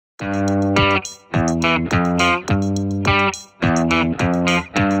Hey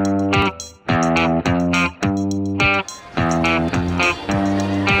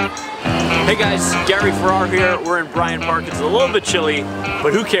guys, Gary Ferrar here. We're in Bryant Park. It's a little bit chilly,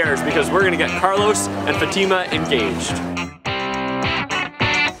 but who cares because we're gonna get Carlos and Fatima engaged.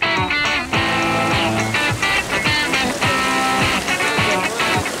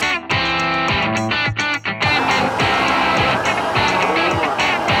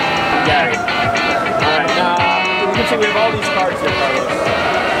 Gary. Alright, you can see we have all these cards here, Carlos.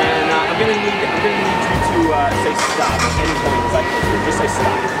 And I'm gonna need you to say stop at any point as I click here. Just say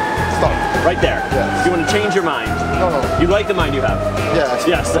stop. Stop. Right there. Yes. You want to change your mind? No. You like the mind you have? Yes.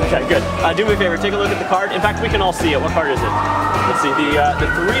 Yes, okay, good. Do me a favor, take a look at the card. In fact, we can all see it. What card is it? Let's see, the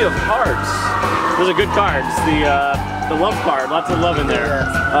three of hearts. Those are good cards. The love card, lots of love in there.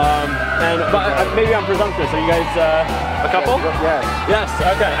 But maybe I'm presumptuous. Are you guys a couple? Yes. Yes,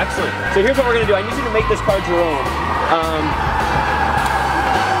 okay, excellent. So here's what we're going to do. I need you to make this card your own.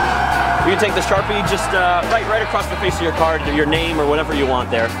 You can take the Sharpie just right across the face of your card, your name or whatever you want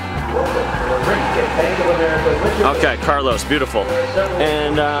there. Okay, Carlos, beautiful.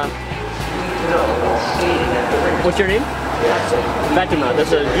 And what's your name? Fatima,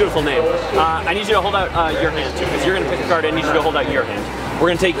 that's a beautiful name. I need you to hold out your hand too, because you're going to pick a card. I need you to hold out your hand. We're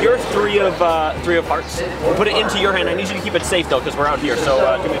going to take your three of hearts and put it into your hand. I need you to keep it safe though, because we're out here. So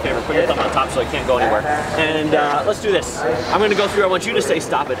do me a favor, put your thumb on top so it can't go anywhere. And let's do this. I'm going to go through. I want you to say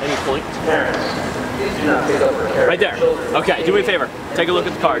stop at any point. Right there. Okay, do me a favor. Take a look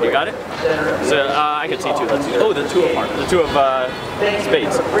at the card. You got it? So I can see two. Let's see. Oh, the two of hearts. The two of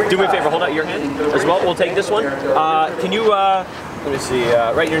spades. Do me a favor. Hold out your hand as well. We'll take this one. Can you? Let me see.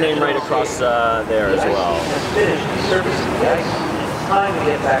 Write your name right across there as well. Time to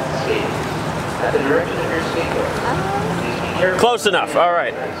get back to skating. At the direction of your skateboard. Close enough. All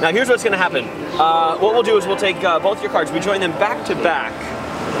right. Now here's what's going to happen. What we'll do is we'll take both your cards. We join them back to back.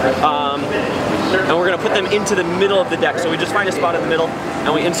 And we're going to put them into the middle of the deck. So we just find a spot in the middle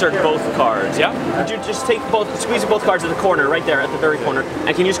and we insert both cards, yeah? Would you just squeeze both cards at the corner, right there, at the very corner,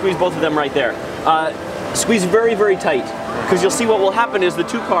 and can you squeeze both of them right there? Squeeze very, very tight, because you'll see what will happen is the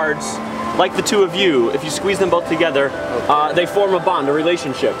two cards, like the two of you, if you squeeze them both together, they form a bond, a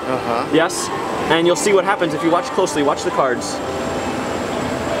relationship. Yes? And you'll see what happens if you watch closely. Watch the cards.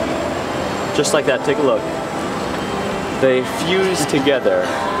 Just like that, take a look. They fuse together.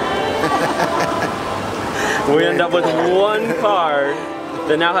 We end up with one card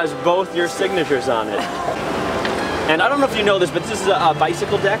that now has both your signatures on it. And I don't know if you know this, but this is a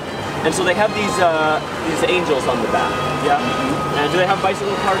bicycle deck, and so they have these angels on the back. Yeah. And do they have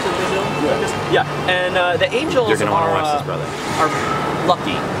bicycle cards in Brazil? Yeah. Yeah. And the angels are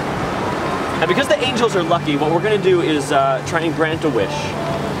lucky. And because the angels are lucky, what we're going to do is try and grant a wish.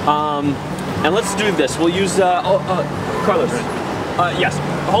 And let's do this. We'll use Carlos. Yes,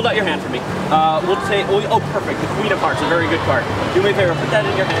 hold out your hand for me. We'll take, oh perfect, the Queen of Hearts, a very good card. Do me a favor, put that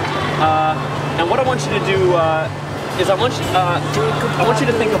in your hand. And what I want you to do is I want you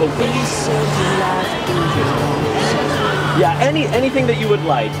to think of a wish. Yeah, anything that you would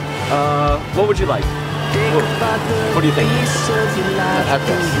like. What would you like? What do you think?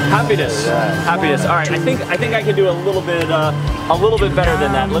 Happiness. Happiness. Yeah. Happiness. All right. I think I can do a little bit better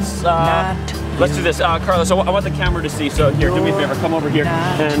than that. Let's do this, Carlos. I want the camera to see. So here, do me a favor. Come over here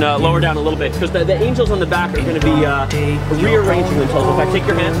and lower down a little bit, because the angels on the back are going to be rearranging themselves. In fact, take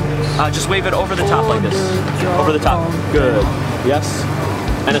your hand. Just wave it over the top like this. Over the top. Good. Yes.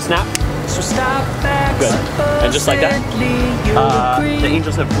 And a snap. Good. And just like that, the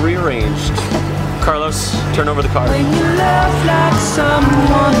angels have rearranged. Carlos, turn over the card. When you love like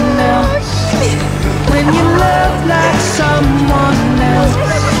someone else. When you love like someone else.